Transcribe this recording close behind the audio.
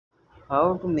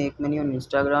How to make money on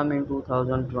Instagram in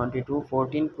 2022,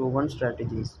 14 proven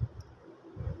strategies.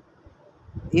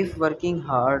 If working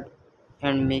hard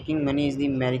and making money is the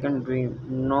American dream,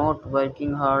 not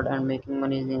working hard and making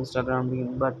money is the Instagram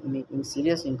dream, but making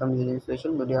serious income using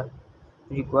social media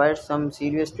requires some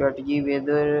serious strategy.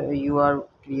 Whether you are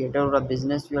creator or a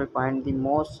business, you will find the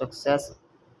most success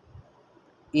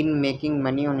in making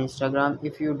money on Instagram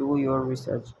if you do your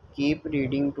research. Keep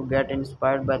reading to get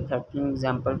inspired by 13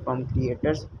 examples from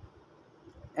creators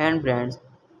and brands,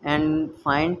 and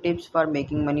find tips for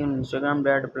making money on Instagram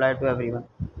that apply to everyone.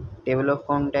 Table of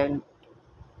content.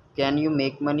 Can you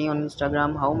make money on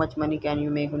Instagram? How much money can you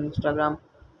make on Instagram?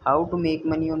 How to make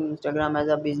money on Instagram as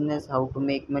a business? How to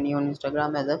make money on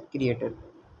Instagram as a creator?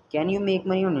 Can you make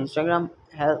money on Instagram?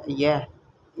 Hell, yeah.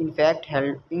 In fact,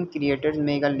 helping creators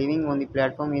make a living on the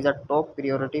platform is a top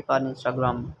priority for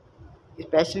Instagram,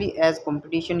 especially as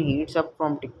competition heats up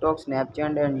from TikTok,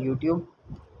 Snapchat, and YouTube.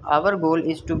 Our goal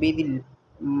is to be the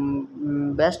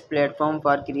best platform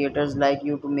for creators like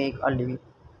you to make a living,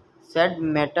 said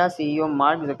Meta CEO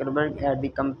Mark Zuckerberg at the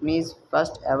company's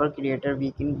first ever Creator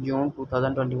Week in June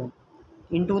 2021.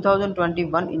 In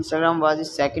 2021, Instagram was the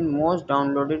second most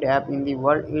downloaded app in the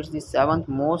world. It's the seventh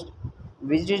most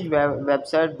visited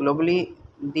website globally,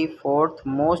 the fourth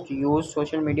most used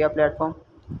social media platform,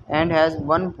 and has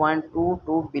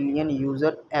 1.22 billion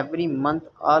users every month,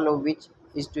 all of which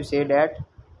is to say that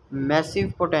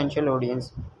massive potential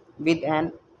audience with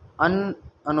an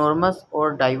enormous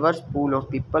or diverse pool of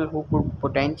people who could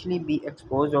potentially be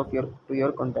exposed to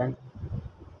your content.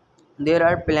 There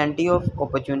are plenty of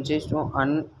opportunities to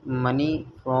earn money.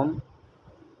 Want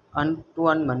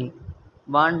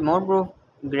more proof?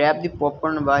 Grab the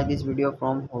popcorn and watch this video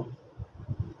from home.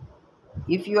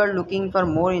 If you are looking for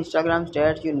more Instagram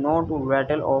stats, you know to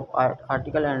rattle off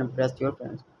article and impress your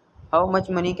friends. How much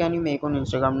money can you make on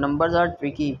Instagram? Numbers are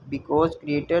tricky because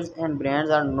creators and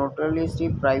brands are notoriously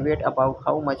private about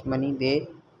how much money they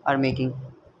are making.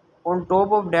 On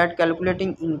top of that,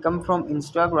 calculating income from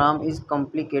Instagram is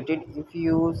complicated. If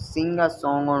you sing a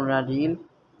song on a reel,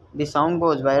 the song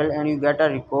goes viral and you get a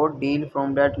record deal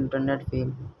from that internet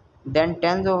fame. Then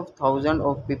tens of thousands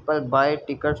of people buy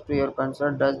tickets to your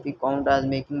concert. Does the count as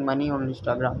making money on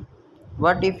Instagram?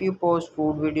 What if you post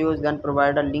food videos, then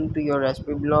provide a link to your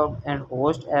recipe blog and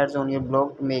host ads on your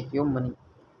blog to make your money?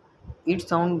 It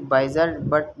sounds bizarre,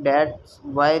 but that's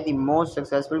why the most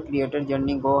successful creator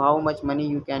journey go. How much money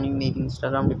you can make in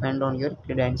Instagram depend on your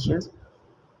credentials,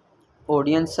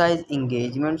 audience size,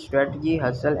 engagement strategy,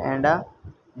 hustle, and a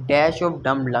dash of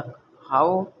dumb luck.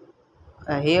 How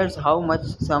Here's how much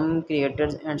some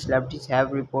creators and celebrities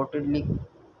have reportedly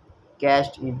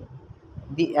cashed in.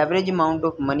 The average amount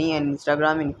of money an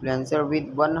Instagram influencer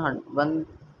with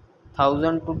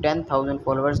 1,000 to 10,000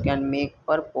 followers can make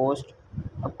per post,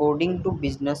 according to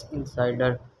Business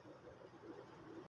Insider.